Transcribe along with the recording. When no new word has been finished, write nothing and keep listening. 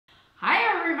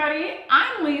everybody.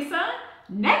 I'm Lisa.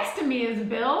 Next to me is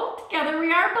Bill. Together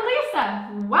we are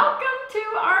Billisa. Welcome to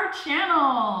our channel.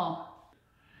 All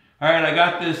right, I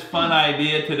got this fun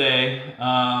idea today.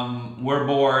 We're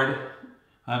bored.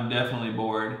 I'm definitely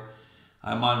bored.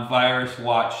 I'm on Virus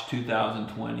Watch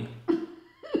 2020.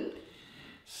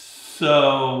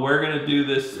 So we're gonna do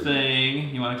this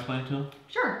thing. You want to explain it to them?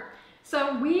 Sure.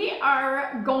 So we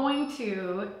are going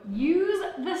to use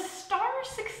the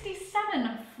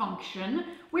 *67 function,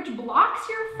 which blocks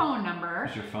your phone number.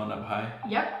 Is your phone up high?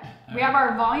 Yep. We have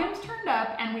our volumes turned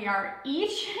up, and we are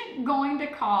each going to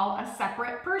call a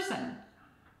separate person.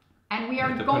 And we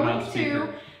are going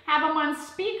to have them on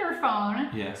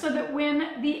speakerphone, so that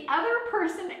when the other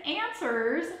person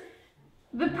answers,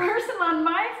 the person on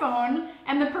my phone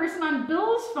and the person on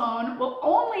Bill's phone will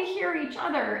only hear each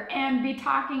other and be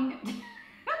talking,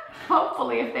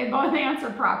 hopefully if they both answer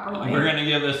properly. We're gonna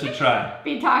give this a try.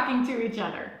 Be talking to each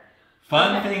other.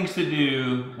 Fun things to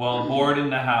do while bored in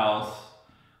the house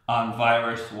on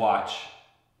Virus Watch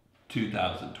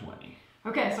 2020.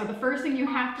 Okay, so the first thing you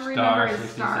have to remember is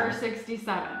 *67.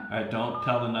 All right, don't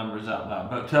tell the numbers out loud,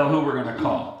 but tell who we're gonna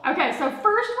call. Okay, so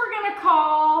first we're gonna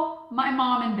call my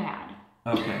mom and dad.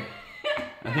 Okay.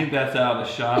 I think that's out of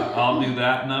shot. I'll do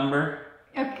that number.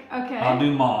 Okay. I'll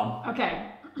do mom. Okay.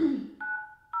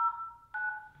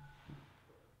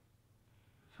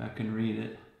 If I can read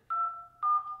it.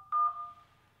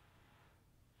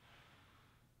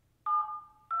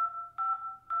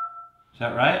 Is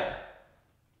that right?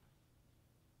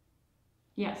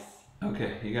 Yes.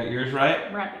 Okay, you got yours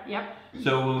right? Right, yep.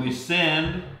 So when we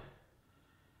send,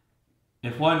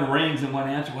 if one rings and one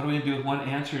answers, what do we do if one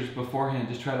answers beforehand?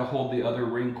 Just try to hold the other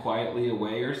ring quietly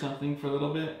away or something for a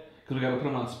little bit? Because we got to put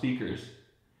them on speakers.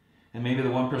 And maybe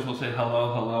the one person will say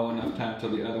hello, hello enough time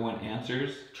till the other one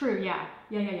answers. True, yeah.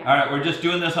 Yeah. All right, we're just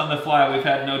doing this on the fly. We've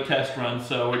had no test runs,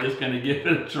 so we're just going to give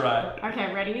it a try.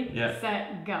 Okay, ready? Yeah.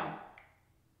 Set, go.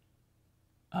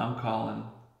 I'm calling.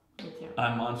 Me too.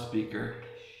 I'm on speaker.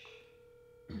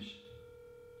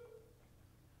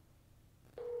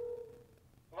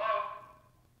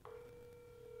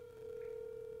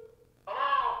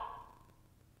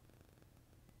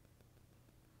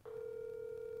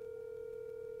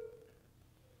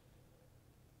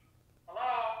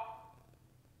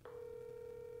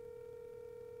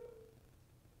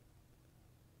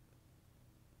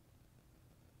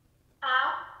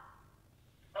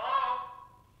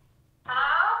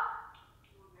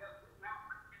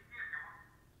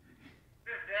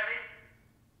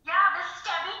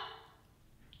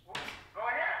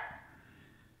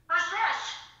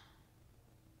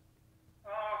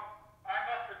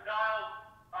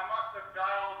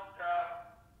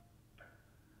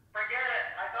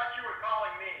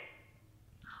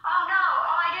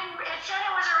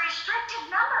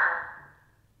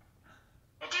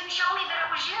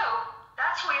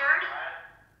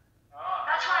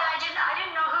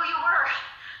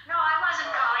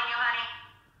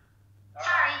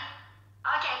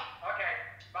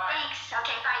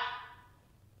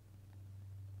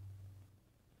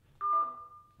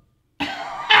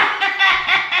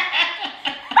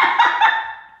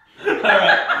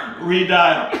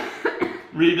 Redial.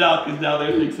 Redial, because now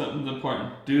they think something's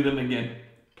important. Do them again.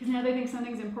 Because now they think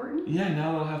something's important? Yeah,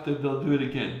 now they'll do it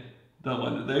again.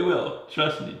 They will.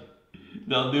 Trust me.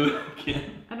 They'll do it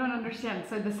again. I don't understand.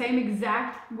 So the same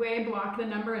exact way, block the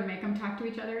number and make them talk to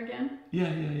each other again? Yeah.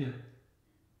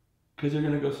 Because they're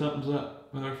going to go, something's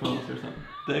up with our phones or something.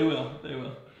 They will.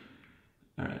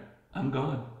 All right. I'm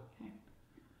going.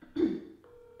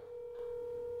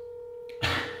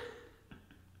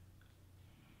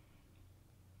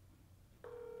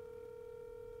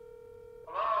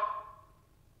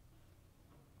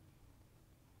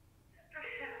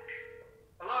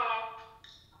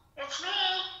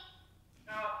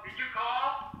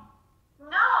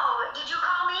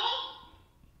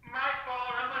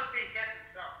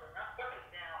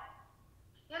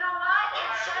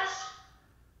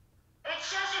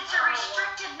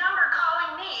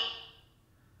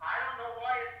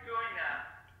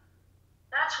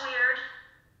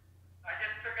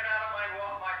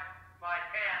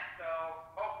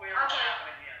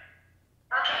 Okay.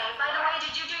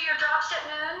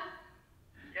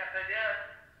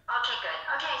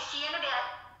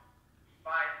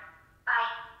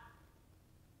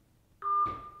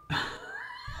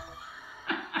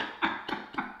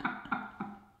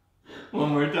 One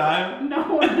more time?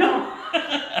 No.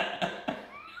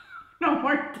 No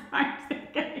more times.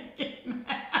 They're gonna get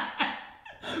mad.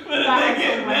 But if they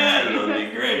get mad, it'll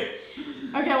be great.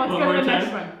 Okay, let's go to the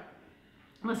next one.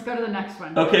 Let's go to the next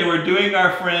one. Okay, we're doing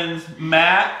our friends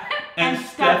Matt and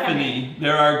Stephanie.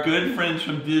 They're our good friends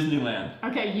from Disneyland.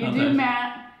 Okay, you do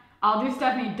Matt. I'll do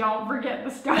Stephanie. Don't forget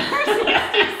the star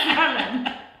 67.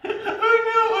 Who knew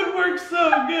it would work so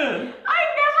good? I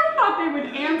never thought they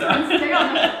would answer and stay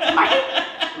on the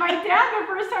My dad the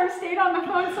first time stayed on the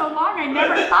phone so long, I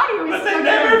never thought he was But they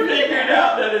never figured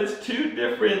out that it's two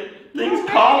different things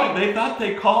calling. They thought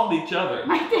they called each other.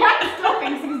 My dad still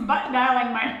thinks he's butt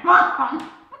dialing my mom.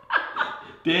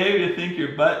 Dave, you think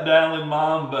you're butt dialing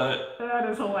mom, but that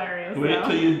is hilarious. Wait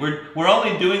till you. We're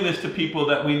only doing this to people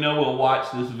that we know will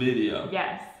watch this video.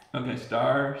 Yes. Okay,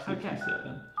 star 67.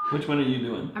 Okay. Which one are you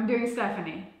doing? I'm doing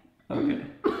Stephanie. Okay.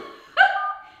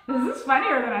 This is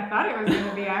funnier than I thought it was going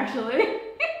to be, actually.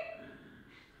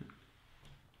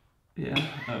 Yeah.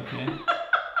 Okay.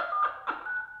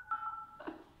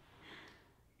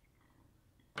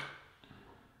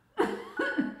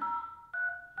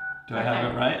 Do I have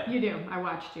it right? You do. I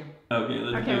watched you. Okay,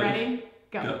 let's do it. Okay, ready?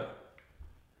 Go.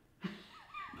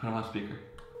 Put them on speaker.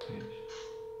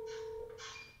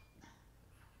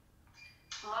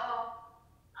 Hello?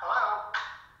 Hello?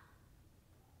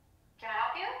 Can I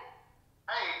help you?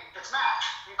 Hey, it's Matt.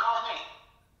 You called me.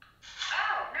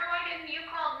 Oh, no, I didn't. You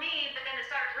called me, but then it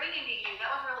started ringing to you.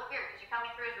 That was really weird because you're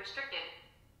coming through as restricted.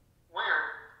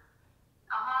 Weird.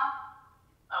 Uh-huh.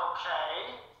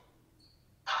 Okay.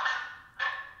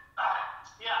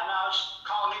 Yeah, no, I was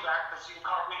calling you back because you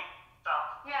called me. So.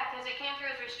 Yeah, because it came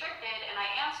through as restricted, and I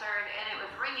answered, and it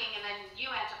was ringing, and then you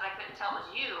answered, but I couldn't tell it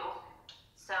was you.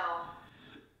 So.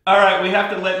 All right, we have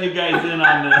to let you guys in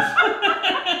on this.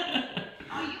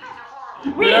 Oh, you guys are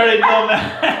horrible. We already told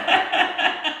that.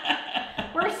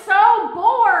 We're so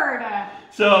bored.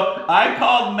 So I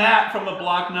called Matt from a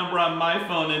block number on my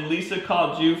phone, and Lisa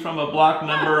called you from a block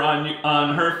number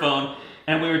on her phone.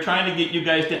 And we were trying to get you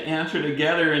guys to answer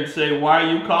together and say, why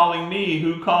are you calling me?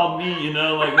 Who called me? You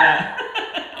know, like that.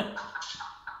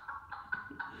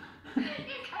 You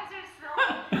guys are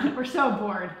so... We're so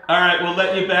bored. All right, we'll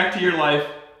let you back to your life.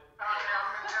 Okay,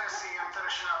 I'm in Tennessee. I'm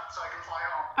finishing up so I can fly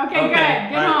home. Okay,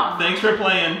 good. Get home. Thanks for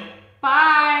playing.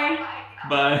 Bye.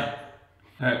 Bye.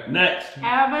 All right, next.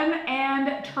 Evan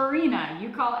and Tarina. You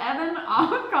call Evan,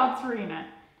 I'll call Tarina.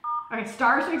 Okay,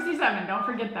 star 67. Don't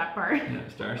forget that part. Yeah,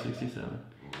 star 67.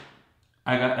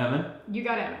 I got Evan. You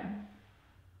got Evan.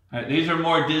 All right, these are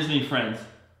more Disney friends.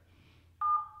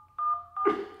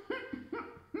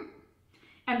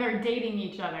 And they're dating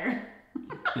each other.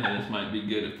 Yeah, this might be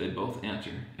good if they both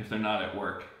answer, if they're not at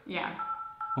work. Yeah.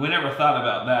 We never thought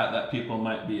about that people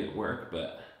might be at work,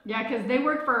 but... Yeah, because they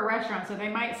work for a restaurant, so they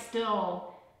might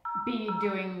still be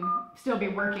working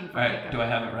for All right, pickup. do I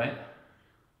have it right?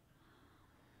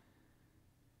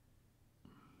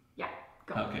 Yeah,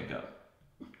 go. Okay, go.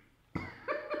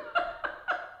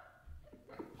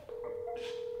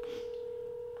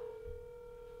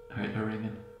 All right, they're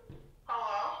ringing.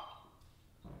 Hello?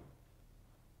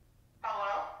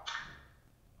 Hello?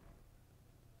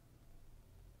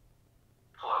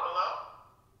 Hello? Hello?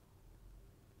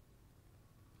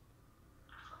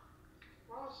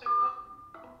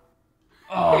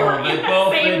 Oh,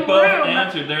 they both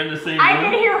answered. They're in the same room. I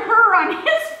can hear her on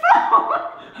his phone.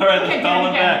 All right, let's call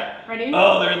them back. Ready?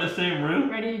 Oh, they're in the same room?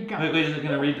 Ready, go. Wait, is it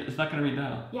going to read? It's not going to read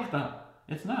dial. Yeah. Stop.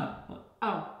 It's not.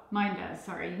 Oh, mine does.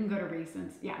 Sorry, you can go to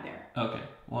recents. Yeah, there. Okay,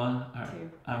 1. All right,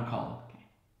 2. I'm calling. Okay.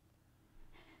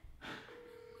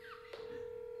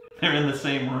 They're in the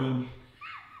same room.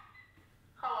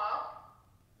 Hello?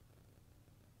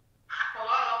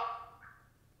 Hello?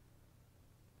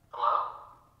 Hello?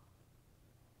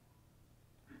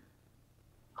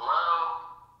 Hello?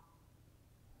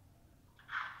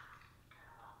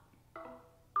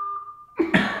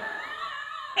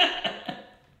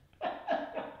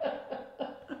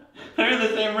 They're in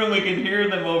the same room. We can hear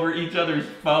them over each other's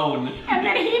phone. And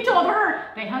then he told her.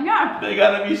 They hung up. They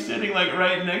gotta be sitting like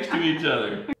right next to each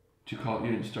other. Did you call?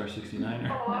 You didn't star 69 or?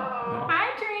 Hello?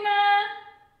 Hi, Trina.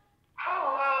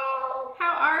 Hello?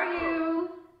 How are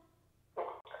you?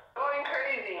 Going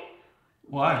crazy.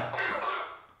 Why?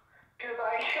 Because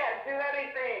I can't do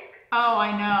anything. Oh,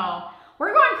 I know.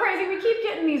 We're going crazy. We keep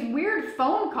getting these weird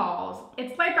phone calls.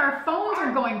 It's like our phones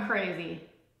are going crazy.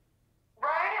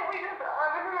 Right?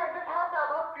 I just had that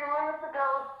a few minutes ago,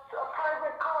 a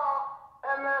private call,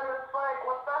 and then it's like,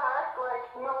 what the heck? Like,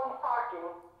 no one's talking.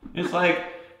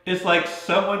 It's like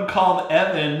someone called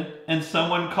Evan and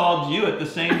someone called you at the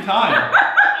same time.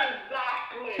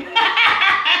 Exactly. And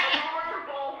we're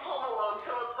both home alone,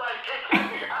 so it's like, it can't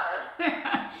be us.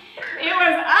 It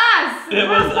was us. It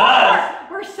was us.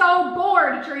 We're so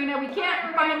bored, Trina. We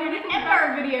can't find anything in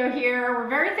our video here. We're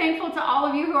very thankful to all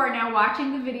of you who are now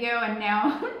watching the video and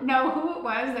now know who it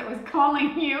was that was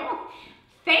calling you.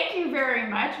 Thank you very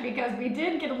much, because we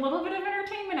did get a little bit of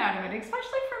entertainment out of it,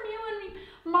 especially from you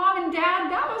and Mom and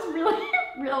Dad. That was really,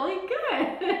 really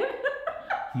good.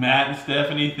 Matt and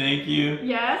Stephanie, thank you.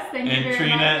 Yes, thank you very much. And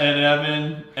Trina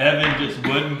and Evan just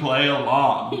wouldn't play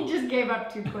along. He just gave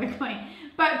up too quickly.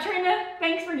 But Trina,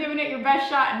 thanks for giving it your best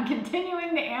shot and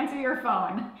continuing to answer your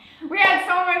phone. We had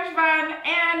so much fun,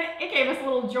 and it gave us a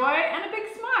little joy and a big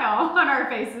smile on our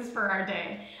faces for our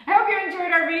day. I hope you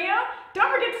enjoyed our video.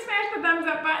 Don't forget to smash the thumbs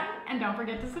up button, and don't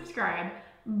forget to subscribe.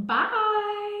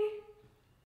 Bye!